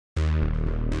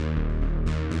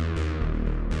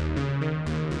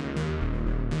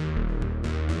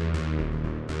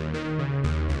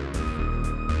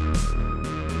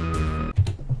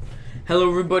Hello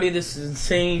everybody, this is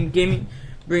Insane Gaming,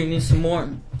 bringing you some more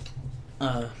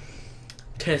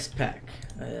test pack.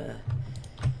 I'm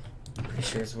pretty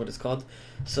sure is what it's called.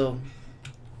 So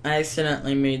I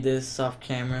accidentally made this off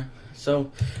camera.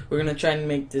 So we're gonna try and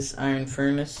make this iron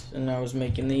furnace, and I was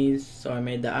making these, so I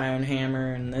made the iron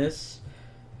hammer and this.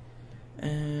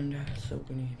 And so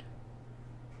we need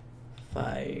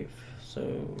 5,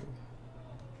 so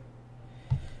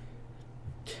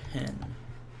 10.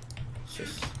 Let's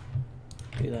just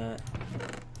do that.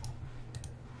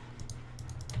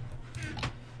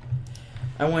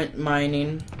 I went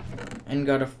mining and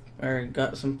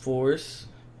got some force.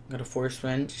 Got a force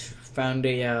wrench. Found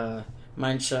a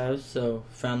mine shaft, so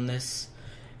found this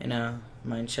in a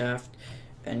mine shaft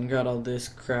and got all this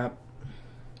crap.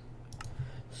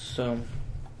 So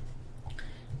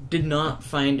did not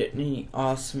find any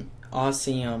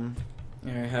osmium,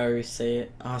 or however you say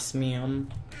it, osmium,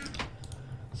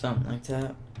 something like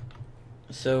that.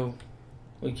 So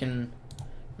we can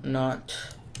not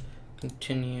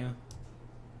continue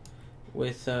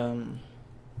with the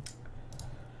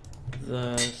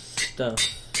stuff.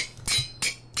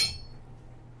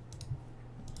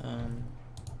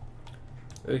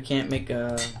 We can't make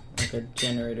a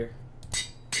generator.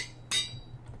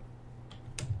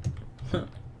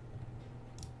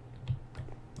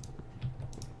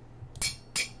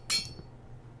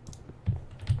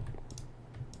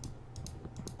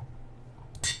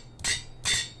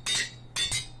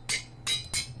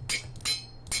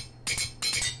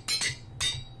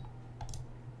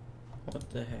 What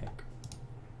the heck?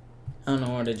 I don't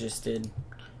know what I just did,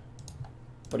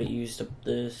 but it used up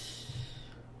this.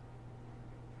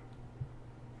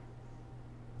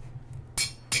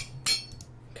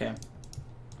 Okay.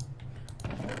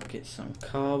 I'll get some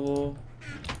cobble.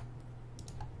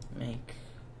 Make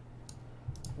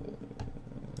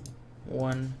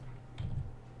 1.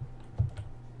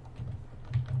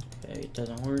 Okay, it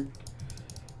doesn't work.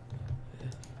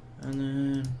 And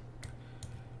then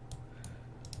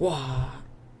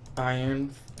iron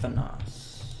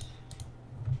furnace.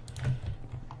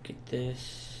 Get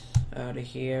this out of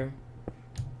here.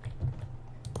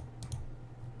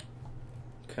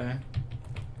 Okay.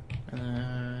 And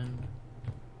then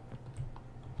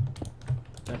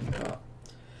put that on top.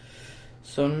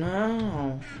 So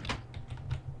now,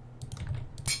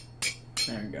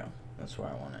 there we go. That's where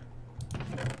I want it.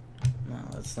 No,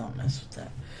 let's not mess with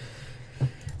that.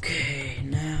 Okay,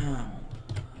 now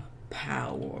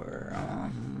power.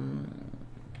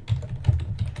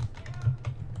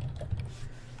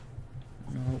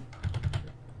 Nope.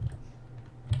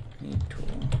 Need tool.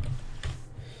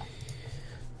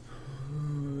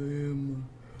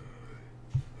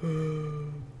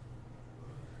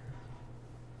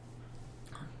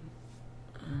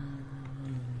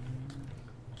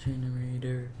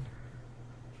 Generator.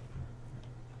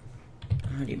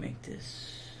 How do you make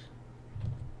this?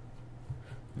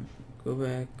 Go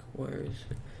back. Where is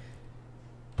it?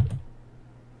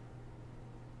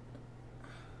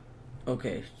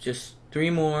 Okay, just 3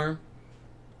 more.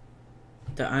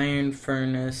 The iron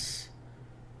furnace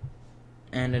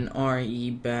and an RE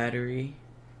battery,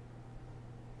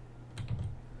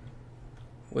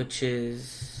 which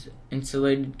is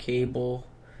insulated cable,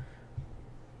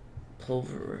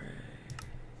 pulver,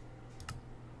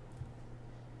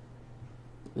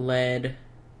 lead,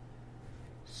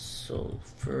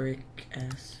 sulfuric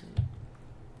acid.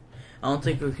 I don't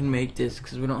think we can make this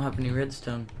because we don't have any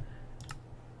redstone.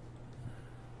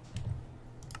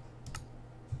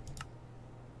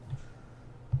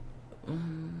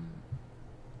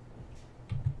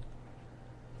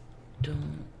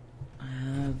 Don't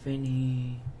have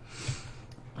any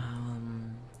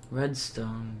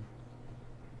redstone.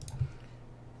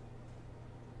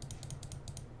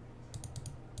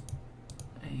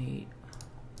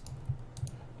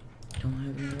 Don't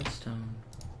have any redstone.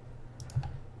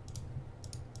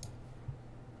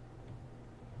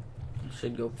 I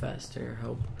should go faster, I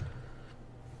hope.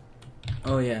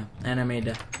 Oh yeah, and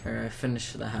I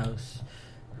finished the house.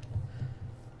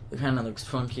 It kinda looks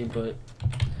funky, but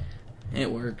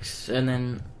it works. And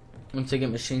then once I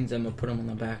get machines, I'm gonna put them on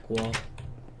the back wall.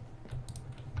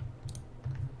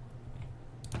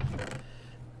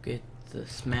 Get the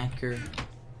smacker.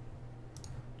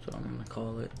 That's what I'm gonna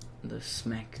call it, the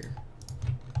smacker.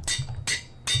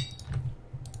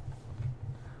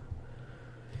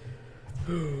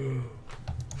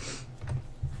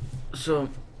 So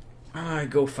I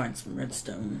go find some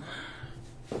redstone.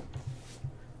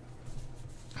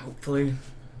 Hopefully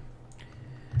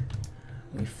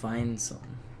we find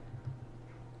some.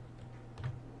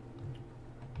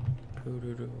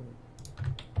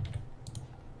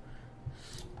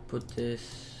 put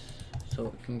this so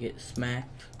it can get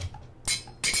smacked.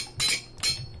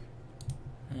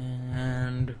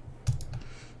 And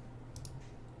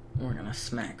we're gonna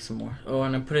smack some more. Oh,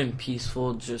 and I put it in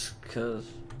peaceful just because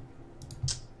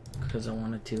I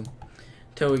wanted to.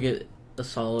 Until we get a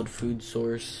solid food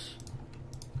source.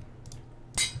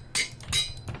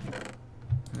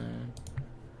 And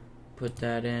put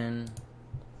that in.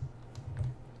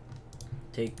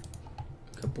 Take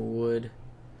a couple wood.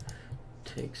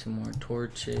 Take some more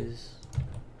torches.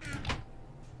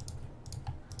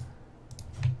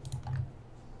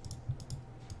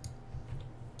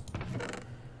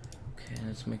 Okay,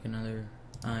 let's make another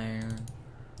iron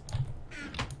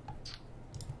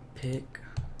pick.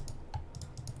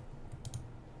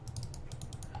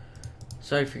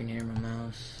 Sorry if you can hear my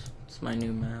mouse. It's my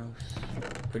new mouse.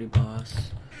 Pretty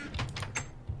boss.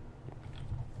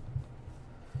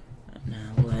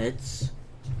 Now let's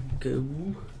go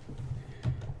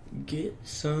get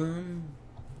some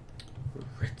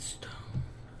redstone.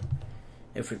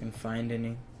 If we can find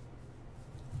any.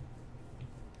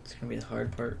 It's gonna be the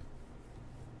hard part.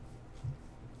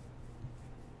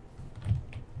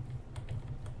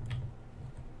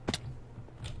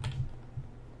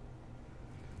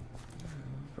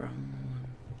 Wrong one.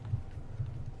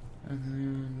 And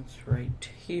then it's right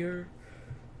here.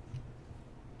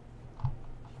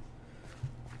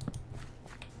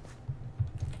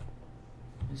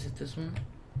 Is it this one?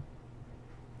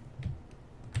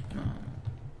 No.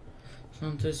 It's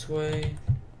not this way.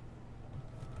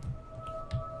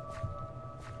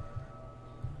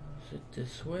 Is it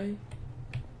this way?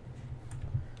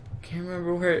 Can't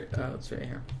remember where it... Oh, it's right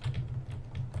here.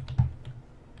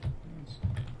 It's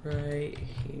right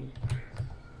here.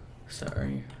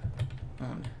 Sorry. I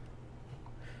want to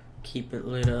keep it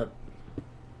lit up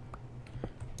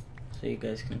so you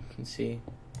guys can see.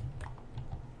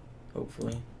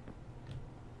 Hopefully.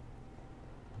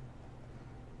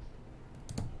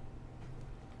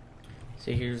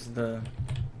 See, here's the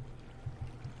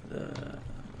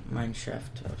mine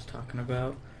shaft I was talking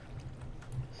about.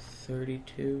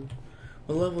 32.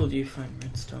 What level do you find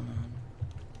redstone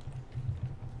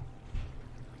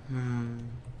on?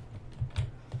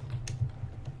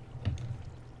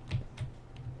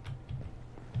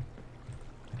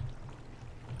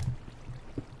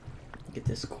 Get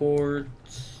this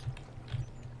quartz.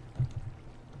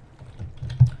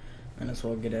 Might as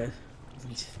well get a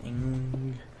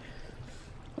thing.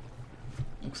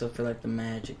 Except for like the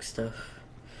magic stuff.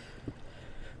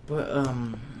 But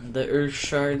the earth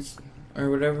shards or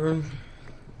whatever,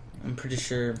 I'm pretty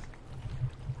sure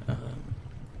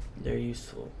they're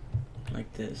useful.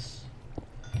 Like this.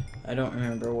 I don't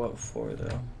remember what for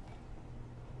though.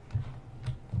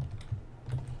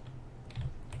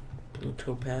 Blue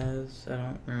topaz, I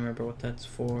don't remember what that's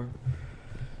for.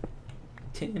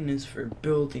 Tin is for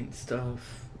building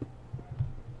stuff.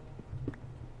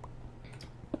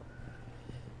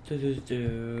 If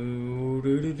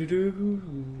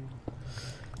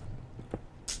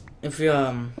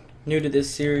you're new to this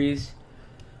series,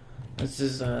 this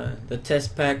is the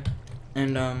test pack,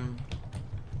 and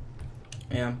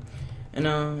yeah,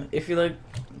 and if you like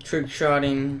trick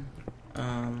shotting,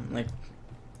 like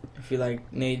if you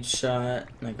like nade shot,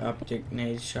 like optic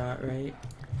nade shot, right,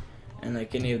 and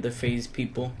like any of the phase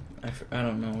people, I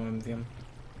don't know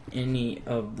any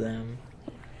of them.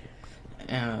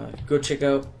 Go check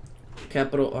out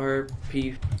capital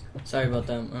RP. Sorry about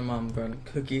that, my mom brought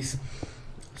cookies.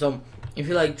 So if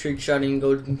you like trick shotting,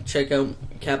 go check out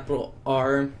capital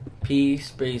RP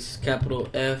space capital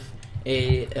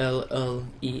FALLEN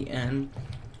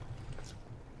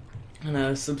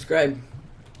and subscribe.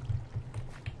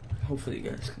 Hopefully you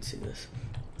guys can see this.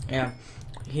 Yeah,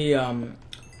 he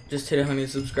just hit 100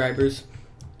 subscribers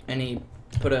and he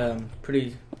put a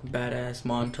pretty badass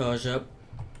montage up.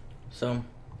 So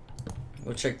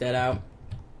go check that out.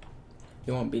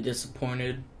 You won't be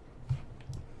disappointed.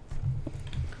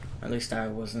 At least I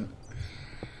wasn't.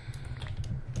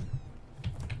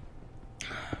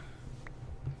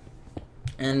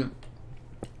 And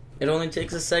it only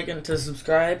takes a second to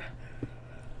subscribe,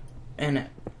 and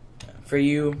for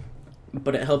you,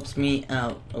 but it helps me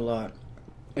out a lot.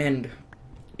 And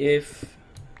if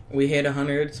we hit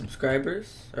 100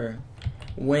 subscribers, or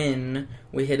when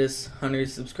we hit 100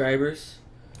 subscribers,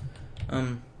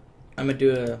 I'm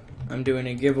doing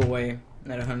a giveaway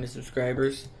at 100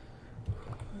 subscribers.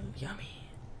 Yummy.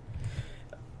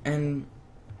 And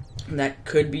that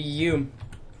could be you,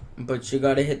 but you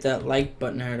gotta hit that like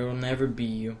button or it'll never be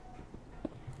you.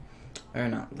 Or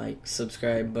not like,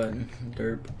 subscribe button,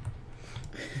 derp.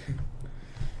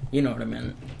 You know what I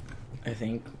meant, I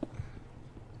think.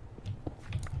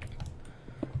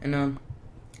 And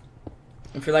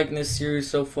if you're liking this series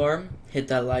so far, hit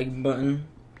that like button.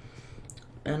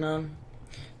 And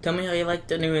tell me how you like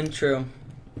the new intro.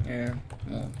 Yeah,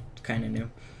 well, kind of new.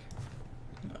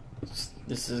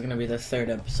 This is gonna be the 3rd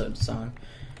episode song,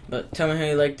 but tell me how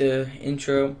you like the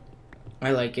intro.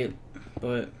 I like it,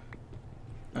 but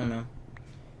I don't know.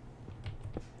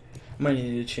 Might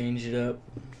need to change it up.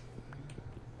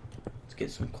 Let's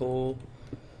get some coal.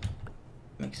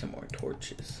 Make some more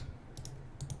torches.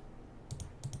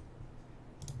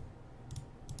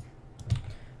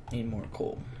 Need more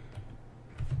coal.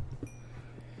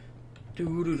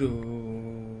 Do do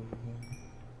do.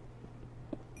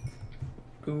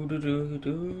 Do do do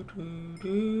do do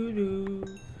do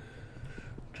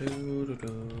do do do.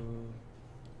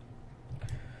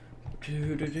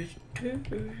 Do do do do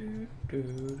do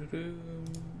do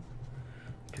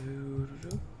do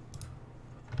do.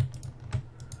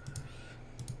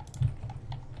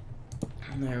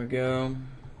 There we go.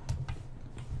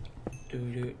 Do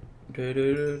do do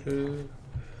do do.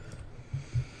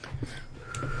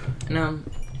 Now,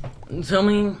 tell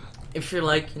me if you're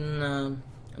liking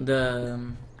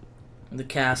the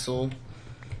castle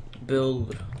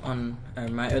build on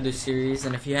my other series,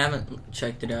 and if you haven't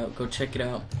checked it out, go check it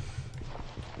out.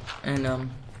 And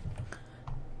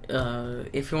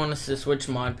if you want us to switch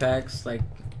mod packs, like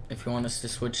if you want us to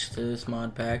switch to this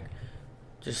mod pack,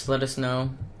 just let us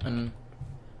know, and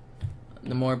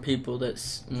the more people that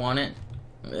want it,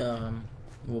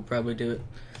 we'll probably do it.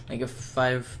 Like if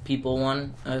 5 people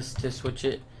want us to switch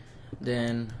it,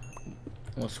 then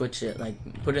we'll switch it.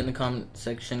 Like put it in the comment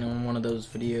section on one of those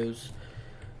videos,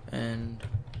 and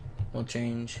we'll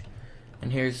change.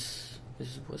 And was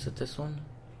it this one?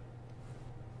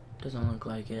 Doesn't look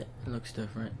like it. It looks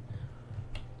different.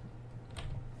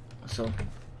 So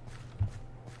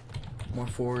more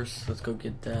force. Let's go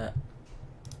get that.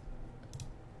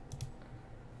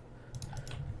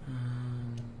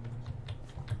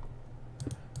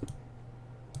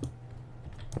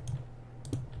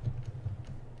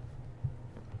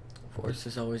 Force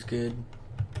is always good.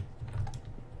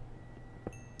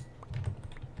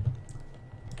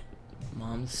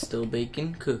 Mom's still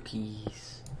baking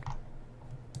cookies.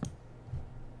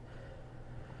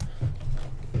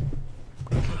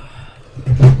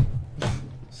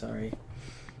 Sorry.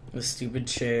 The stupid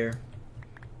chair.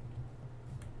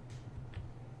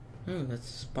 Oh,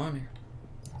 that's a spawner.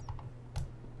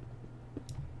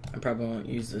 I probably won't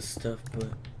use this stuff,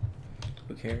 but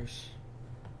who cares?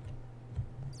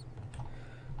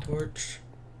 Torch.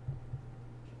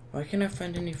 Why can't I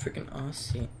find any freaking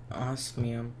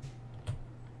osmium?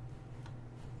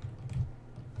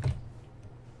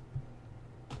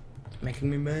 It's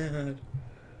making me mad.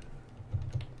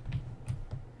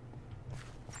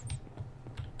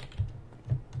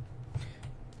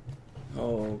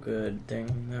 Oh, good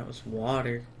thing that was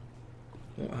water.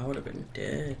 Well, I would have been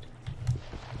dead.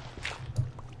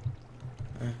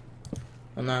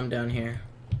 Well, now I'm down here.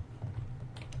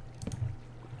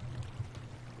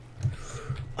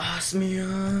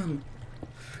 Osmium!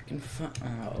 Freaking fun.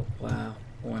 Oh, wow.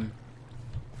 1.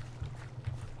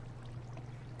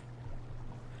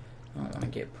 I don't want to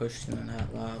get pushed into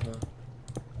that lava.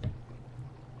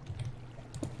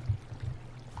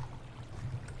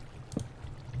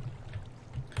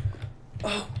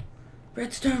 Oh!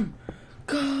 Redstone!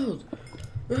 Gold!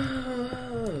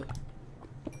 Ah!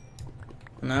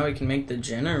 Now we can make the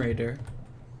generator.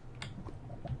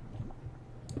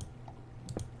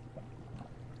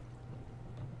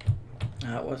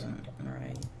 That wasn't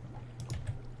right.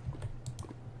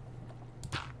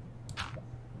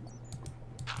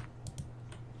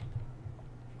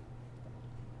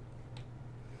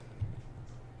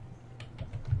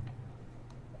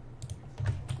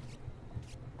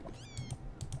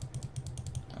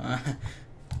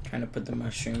 Trying to put the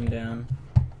mushroom down.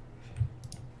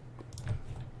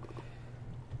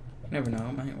 You never know,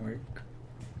 it might work.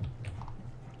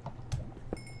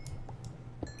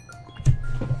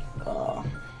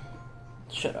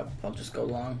 Shut up, I'll just go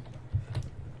long.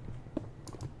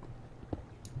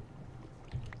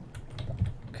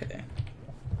 Okay.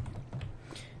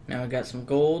 Now we got some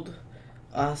gold,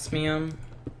 osmium,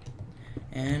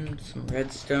 and some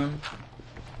redstone.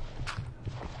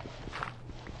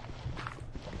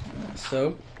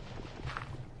 So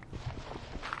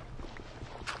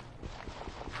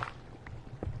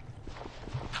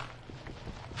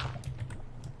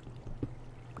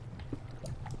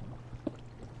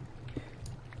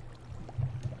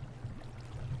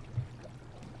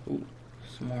ooh,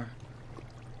 some more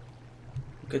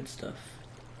good stuff.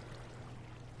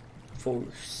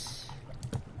 Force.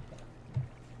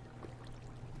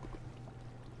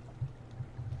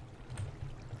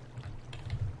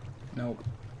 Nope.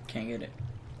 Can't get it.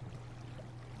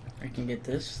 I can get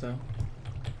this, though.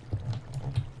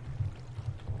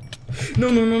 No,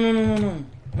 no, no, no, no, no, no.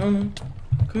 No, no.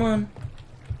 Come on.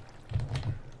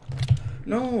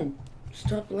 No.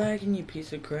 Stop lagging, you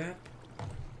piece of crap.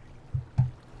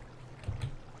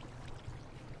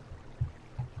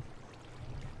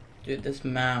 Dude, this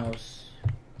mouse.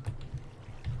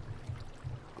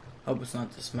 Hope it's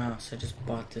not this mouse. I just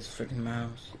bought this freaking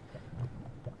mouse.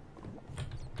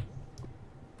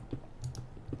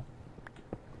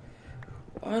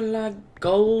 I like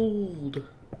gold.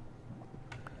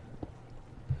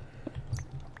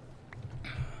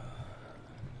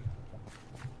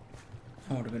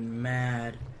 I would have been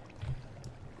mad.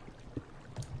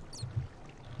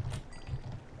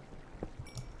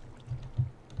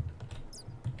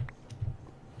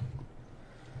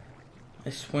 I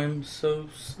swim so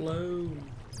slow.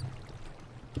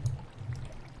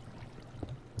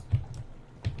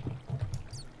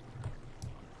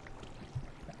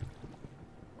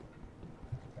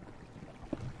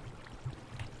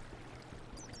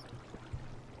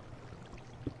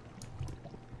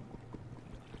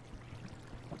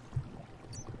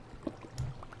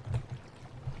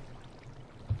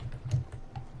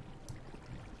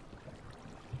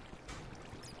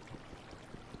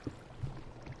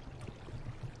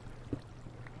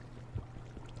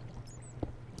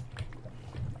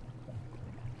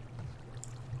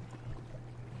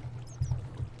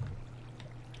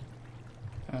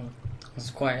 Oh,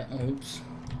 it's quiet. Oops.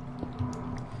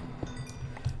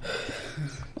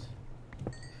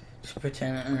 Just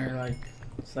pretend like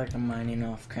it's like I'm mining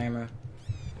off camera.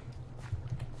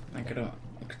 I could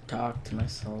talk to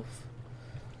myself.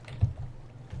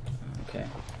 Okay.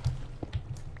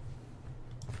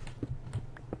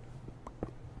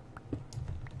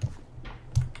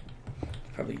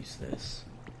 Probably use this.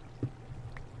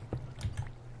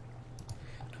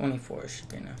 24 should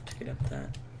be enough to get up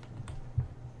that.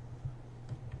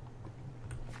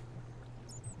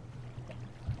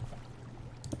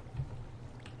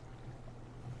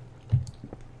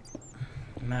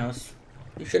 Mouse,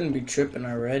 you shouldn't be tripping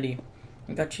already.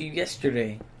 I got you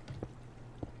yesterday.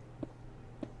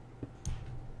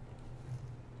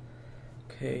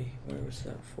 Okay, where was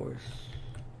that force?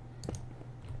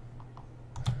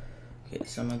 Okay,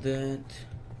 some of that.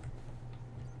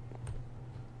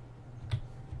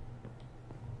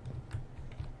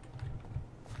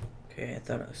 Okay, I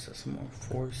thought I saw some more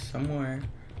force somewhere.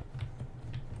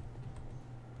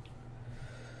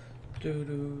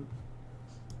 Doo-doo.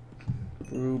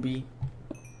 Ruby.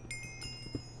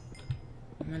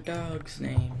 My dog's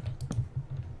name.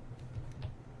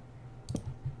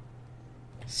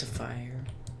 Sapphire.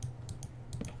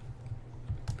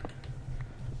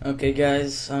 Okay,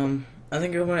 guys. I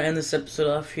think I'm gonna end this episode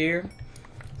off here.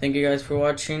 Thank you guys for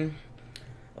watching.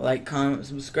 Like, comment,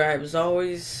 subscribe as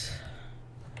always.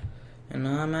 And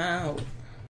I'm out.